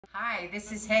Hi,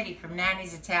 this is Hedy from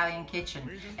Nanny's Italian Kitchen,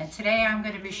 and today I'm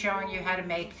going to be showing you how to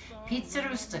make Pizza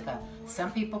Rustica.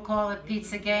 Some people call it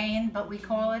Pizzagaina, but we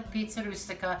call it Pizza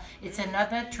Rustica. It's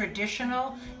another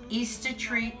traditional Easter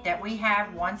treat that we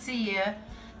have once a year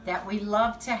that we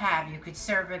love to have. You could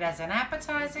serve it as an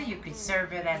appetizer, you could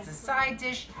serve it as a side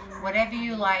dish, whatever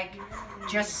you like,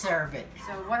 just serve it.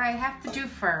 So what I have to do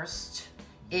first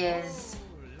is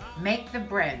make the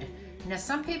bread. Now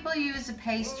some people use a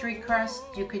pastry crust.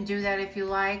 You can do that if you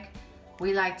like.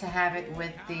 We like to have it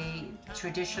with the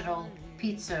traditional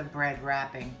pizza bread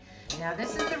wrapping. Now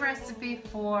this is the recipe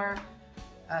for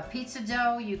pizza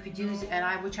dough. You could use,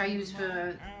 which I use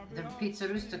for the Pizza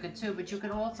Rustica too, but you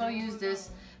can also use this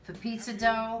for pizza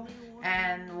dough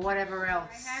and whatever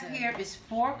else. What I have here is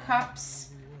 4 cups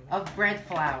of bread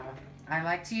flour. I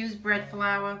like to use bread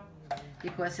flour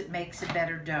because it makes a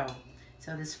better dough.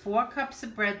 So there's 4 cups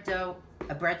of bread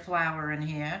flour in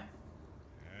here.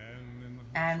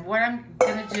 And what I'm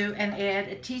gonna do, and add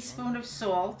a teaspoon of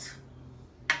salt.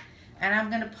 And I'm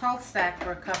gonna pulse that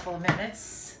for a couple of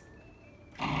minutes.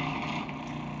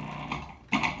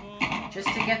 Just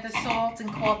to get the salt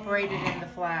incorporated in the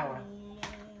flour.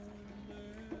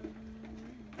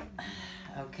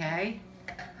 Okay.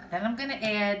 Then I'm gonna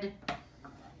add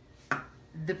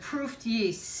the proofed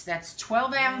yeast. That's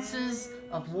 12 ounces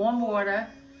of warm water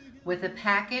with a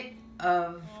packet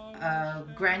of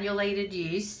granulated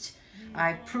yeast.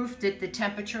 I proofed it. The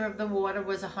temperature of the water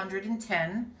was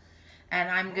 110, and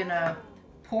I'm gonna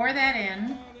pour that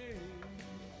in.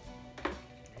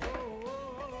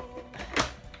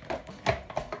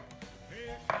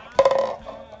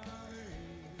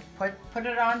 Put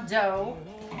it on dough.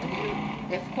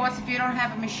 Of course, if you don't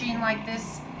have a machine like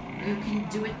this, you can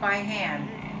do it by hand,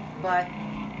 but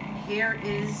here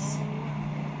is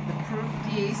the proofed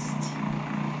yeast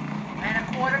and a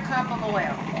 1/4 cup of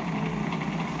oil.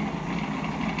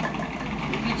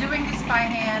 If you're doing this by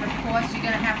hand, of course, you're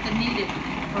going to have to knead it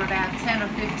for about 10 or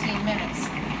 15 minutes,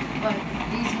 but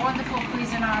these wonderful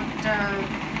Cuisinart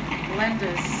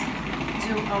blenders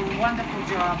do a wonderful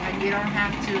job, and you don't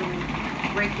have to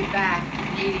break your back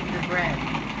kneading the bread.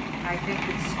 I think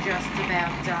it's just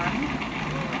about done.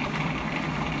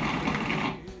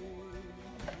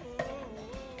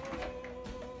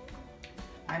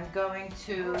 I'm going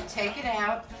to take it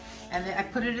out, and then I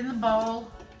put it in the bowl,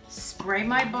 spray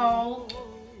my bowl,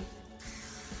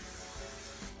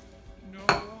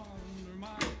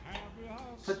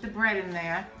 put the bread in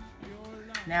there.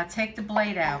 Now take the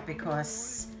blade out,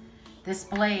 because this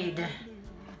blade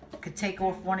could take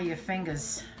off one of your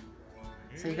fingers,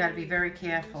 so you got to be very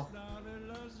careful.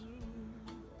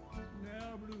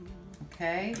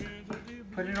 Okay,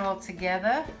 put it all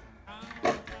together.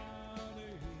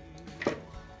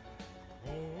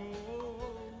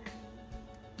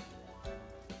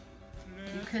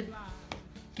 Could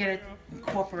get it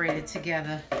incorporated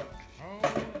together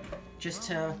just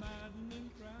to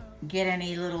get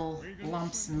any little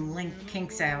lumps and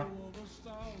kinks out.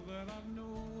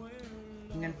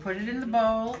 I'm going to put it in the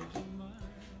bowl,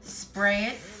 spray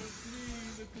it,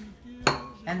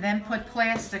 and then put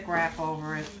plastic wrap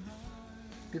over it,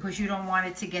 because you don't want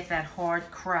it to get that hard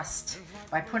crust.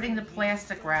 By putting the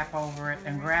plastic wrap over it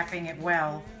and wrapping it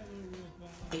well,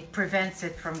 it prevents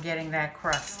it from getting that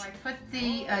crust. So I put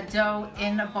the dough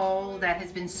in a bowl that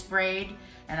has been sprayed,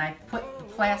 and I put the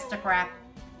plastic wrap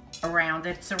around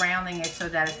it, surrounding it so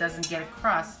that it doesn't get a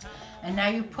crust. And now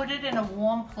you put it in a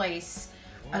warm place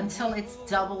until it's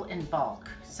double in bulk.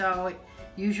 So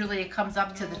usually it comes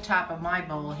up to the top of my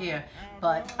bowl here,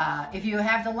 but if you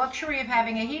have the luxury of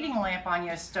having a heating lamp on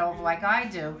your stove like I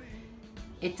do,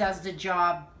 it does the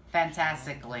job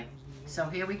fantastically. So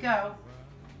here we go.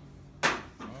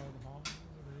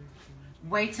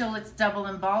 Wait till it's double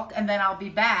in bulk, and then I'll be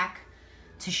back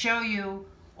to show you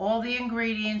all the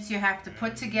ingredients you have to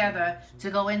put together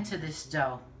to go into this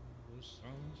dough.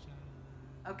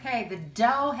 Okay, the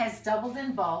dough has doubled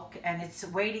in bulk, and it's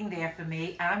waiting there for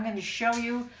me. I'm going to show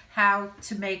you how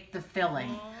to make the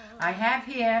filling. I have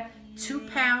here 2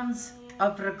 pounds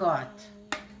of ricotta.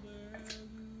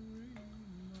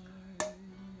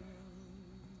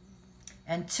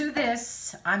 And to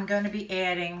this, I'm going to be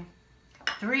adding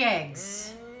 3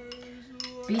 eggs.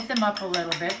 Beat them up a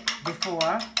little bit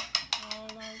before.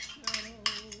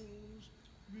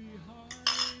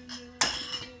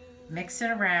 Mix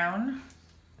it around.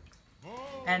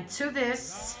 And to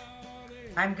this,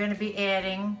 I'm going to be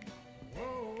adding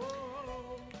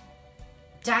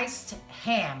diced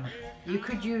ham. You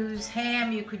could use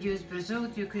ham, you could use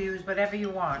prosciutto, you could use whatever you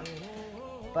want.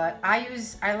 But I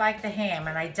like the ham,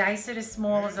 and I dice it as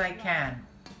small as I can.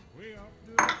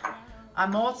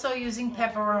 I'm also using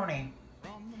pepperoni.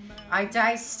 I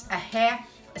diced a half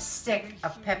a stick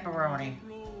of pepperoni.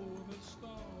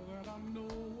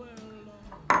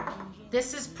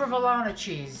 This is provolone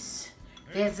cheese.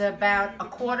 There's about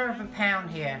 1/4 pound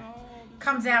here.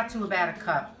 Comes out to about a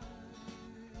cup.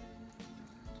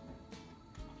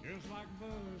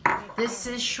 This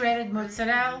is shredded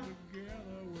mozzarella,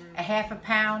 a half a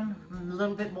pound, a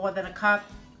little bit more than a cup.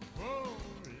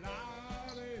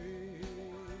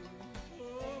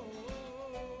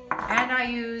 And I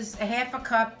use a half a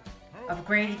cup of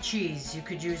grated cheese. You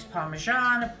could use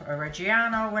Parmesan or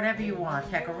Reggiano, whatever you want,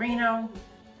 Pecorino.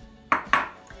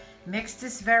 Mix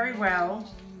this very well.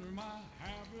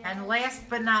 And last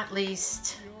but not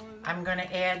least, I'm going to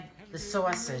add the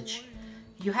sausage.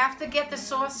 You have to get the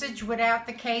sausage without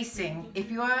the casing. If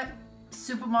your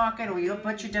supermarket or your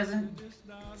butcher doesn't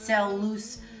sell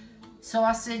loose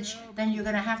sausage, then you're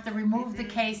going to have to remove the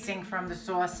casing from the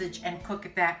sausage and cook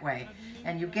it that way.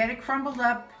 And you get it crumbled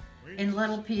up in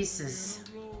little pieces.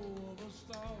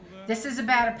 This is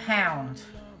about a pound.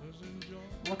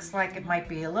 Looks like it might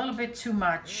be a little bit too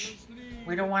much.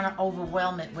 We don't want to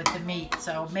overwhelm it with the meat,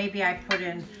 so maybe I put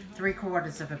in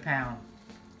 3/4 pound.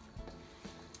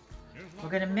 We're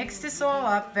going to mix this all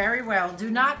up very well.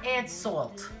 Do not add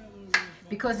salt,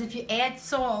 because if you add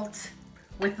salt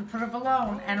with the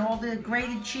provolone and all the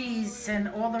grated cheese and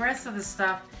all the rest of the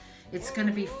stuff, it's going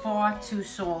to be far too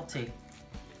salty.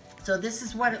 So this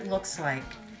is what it looks like.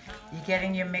 You're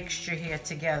getting your mixture here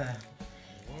together.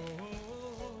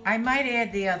 I might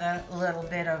add the other little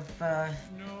bit of,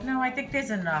 no, I think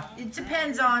there's enough. It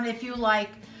depends on if you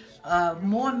like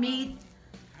more meat.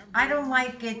 I don't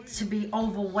like it to be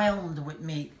overwhelmed with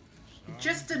meat.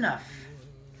 Just enough.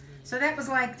 So that was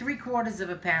like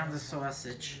 3/4 pound of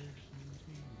sausage.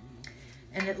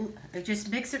 And it just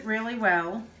mix it really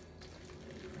well.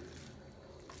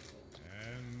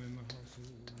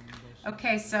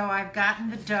 Okay, so I've gotten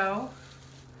the dough.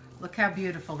 Look how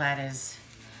beautiful that is.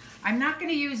 I'm not going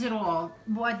to use it all.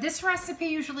 Well, this recipe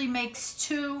usually makes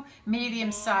 2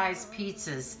 medium-sized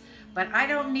pizzas, but I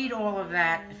don't need all of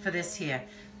that for this here.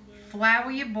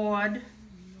 Flour your board.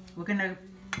 We're going to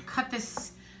cut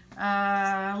this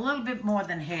a little bit more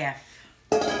than half.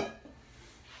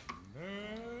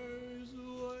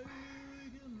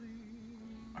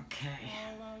 Okay.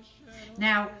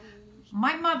 Now,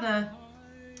 my mother,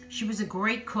 she was a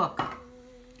great cook,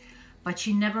 but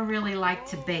she never really liked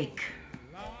to bake.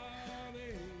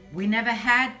 We never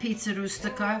had Pizza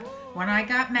Rustica. When I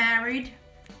got married,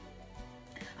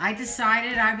 I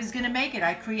decided I was going to make it.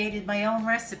 I created my own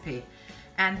recipe.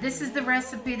 And this is the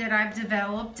recipe that I've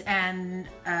developed and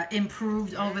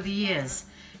improved over the years.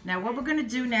 Now what we're going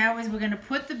to do now is we're going to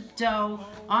put the dough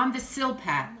on the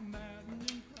silpat.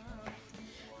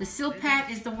 The silpat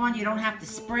is the one you don't have to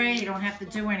spray, you don't have to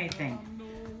do anything.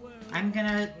 I'm going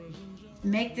to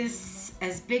make this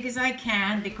as big as I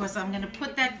can because I'm going to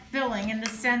put that filling in the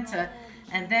center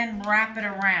and then wrap it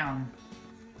around.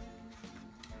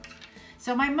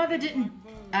 So my mother didn't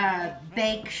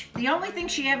bake. The only thing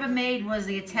she ever made was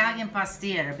the Italian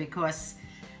pastiera because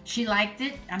she liked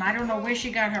it, and I don't know where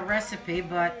she got her recipe,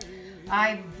 but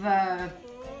I've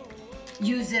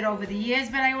used it over the years,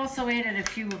 but I also added a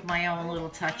few of my own little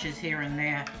touches here and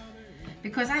there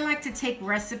because I like to take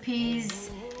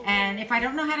recipes, and if I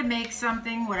don't know how to make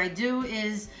something, what I do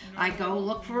is I go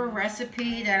look for a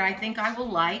recipe that I think I will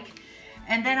like,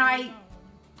 and then I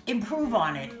improve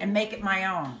on it and make it my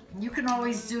own. You can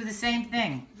always do the same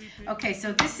thing. Okay,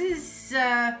 so this is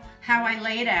how I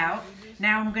lay it out.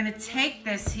 Now I'm going to take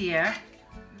this here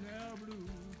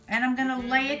and I'm going to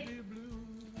lay it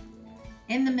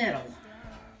in the middle.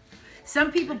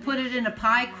 Some people put it in a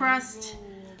pie crust.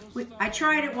 I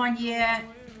tried it one year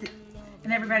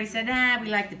and everybody said, nah, we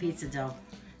like the pizza dough.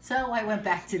 So I went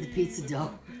back to the pizza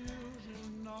dough.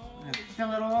 I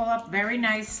fill it all up very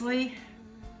nicely.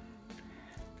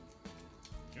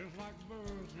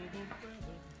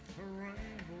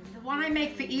 The one I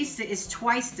make for Easter is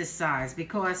twice this size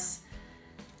because,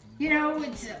 you know,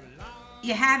 it's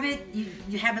you have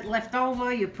it left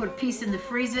over, you put a piece in the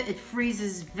freezer, it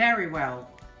freezes very well.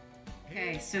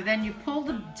 Okay, so then you pull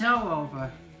the dough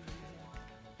over.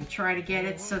 You try to get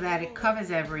it so that it covers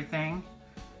everything.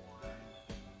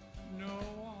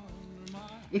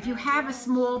 If you have a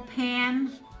small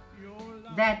pan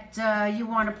that you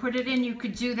want to put it in, you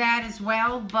could do that as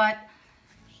well, but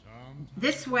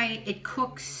this way it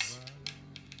cooks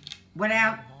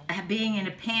without being in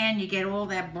a pan. You get all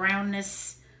that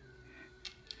brownness.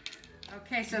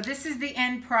 Okay, so this is the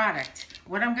end product.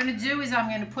 What I'm going to do is I'm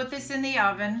going to put this in the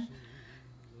oven,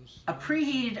 a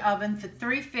preheated oven for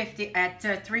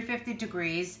 350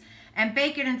 degrees, and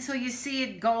bake it until you see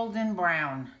it golden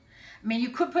brown. I mean, you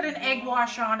could put an egg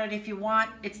wash on it if you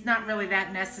want. It's not really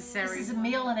that necessary. This is a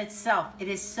meal in itself. It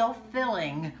is so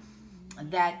filling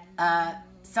that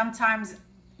sometimes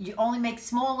you only make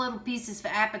small little pieces for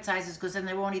appetizers because then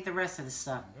they won't eat the rest of the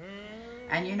stuff.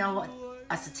 And you know what?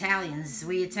 Us Italians,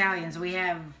 we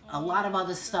have a lot of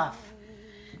other stuff.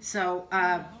 So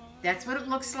that's what it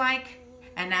looks like.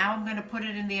 And now I'm going to put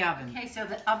it in the oven. Okay, so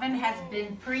the oven has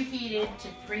been preheated to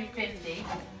 350.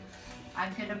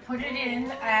 I'm going to put it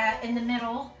in the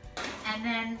middle, and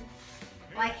then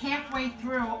like halfway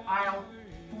through, I'll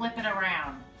flip it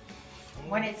around.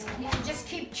 When it's, just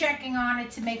keep checking on it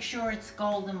to make sure it's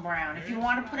golden brown. If you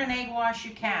want to put an egg wash,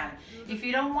 you can. If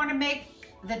you don't want to make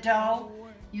the dough,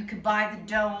 you could buy the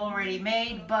dough already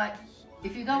made, but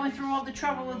if you're going through all the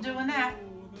trouble of doing that,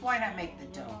 why not make the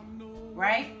dough,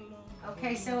 right?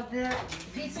 Okay, so the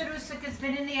Pizza Rustica has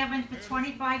been in the oven for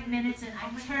 25 minutes, and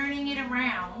I'm turning it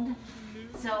around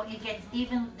so it gets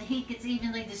the heat gets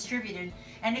evenly distributed.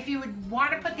 And if you would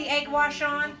want to put the egg wash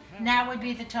on, now would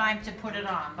be the time to put it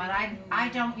on. But I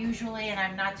don't usually, and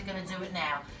I'm not going to do it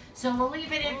now. So we'll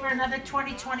leave it in for another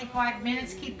 20-25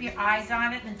 minutes. Keep your eyes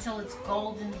on it until it's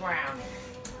golden brown.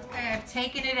 Okay, I've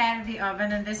taken it out of the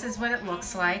oven, and this is what it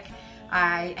looks like.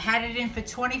 I had it in for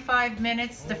 25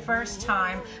 minutes the first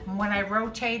time. When I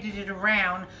rotated it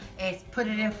around, it put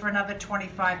it in for another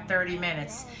 25-30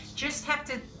 minutes. Just have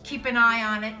to keep an eye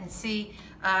on it and see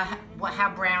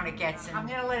how brown it gets. And I'm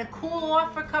gonna let it cool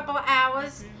off for a couple of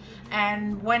hours,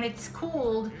 and when it's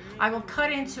cooled, I will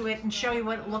cut into it and show you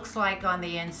what it looks like on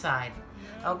the inside.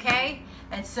 Okay?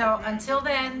 And so until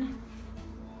then,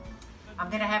 I'm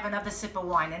gonna have another sip of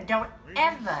wine, and don't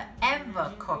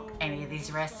ever cook any of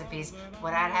these recipes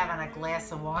without having a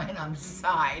glass of wine on the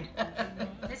side.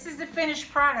 This is the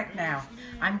finished product now.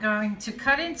 I'm going to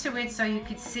cut into it so you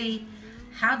can see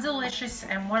how delicious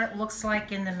and what it looks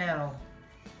like in the middle,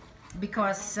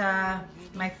 because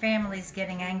my family's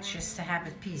getting anxious to have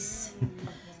a piece.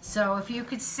 So if you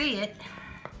could see it,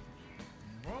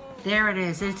 there it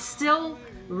is. It's still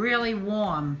really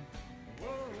warm.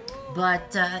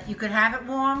 But you could have it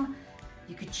warm,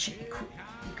 you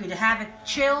could have it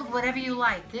chilled, whatever you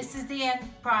like. This is the end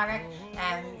product,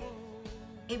 and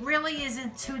it really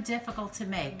isn't too difficult to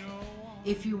make.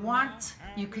 If you want,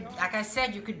 you could, like I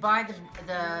said, you could buy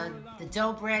the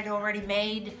dough bread already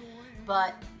made,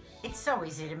 but it's so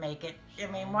easy to make it. I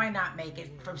mean, why not make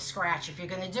it from scratch? If you're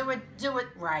gonna do it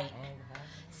right.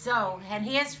 So, and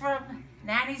here's from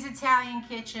Nanny's Italian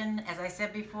Kitchen. As I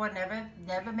said before,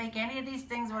 never make any of these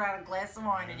things without a glass of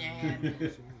wine in your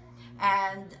hand.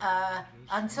 And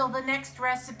until the next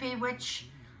recipe, which,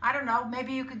 I don't know,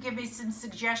 maybe you could give me some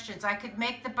suggestions. I could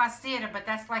make the pastita, but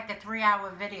that's like a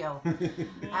 3-hour video. And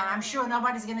I'm sure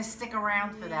nobody's gonna stick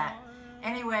around for that.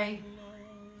 Anyway,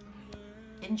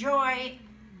 enjoy.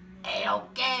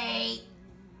 Okay.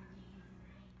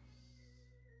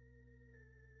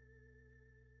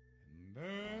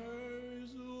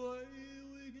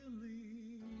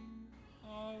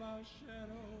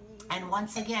 And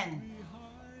once again,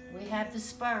 we have the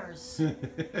Spurs.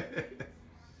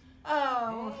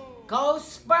 Oh, go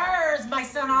Spurs! My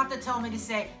son Arthur told me to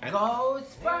say, go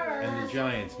Spurs! And the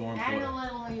Giants, more important. And the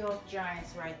little New York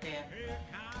Giants right there.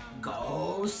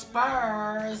 Go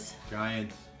Spurs!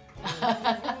 Giants.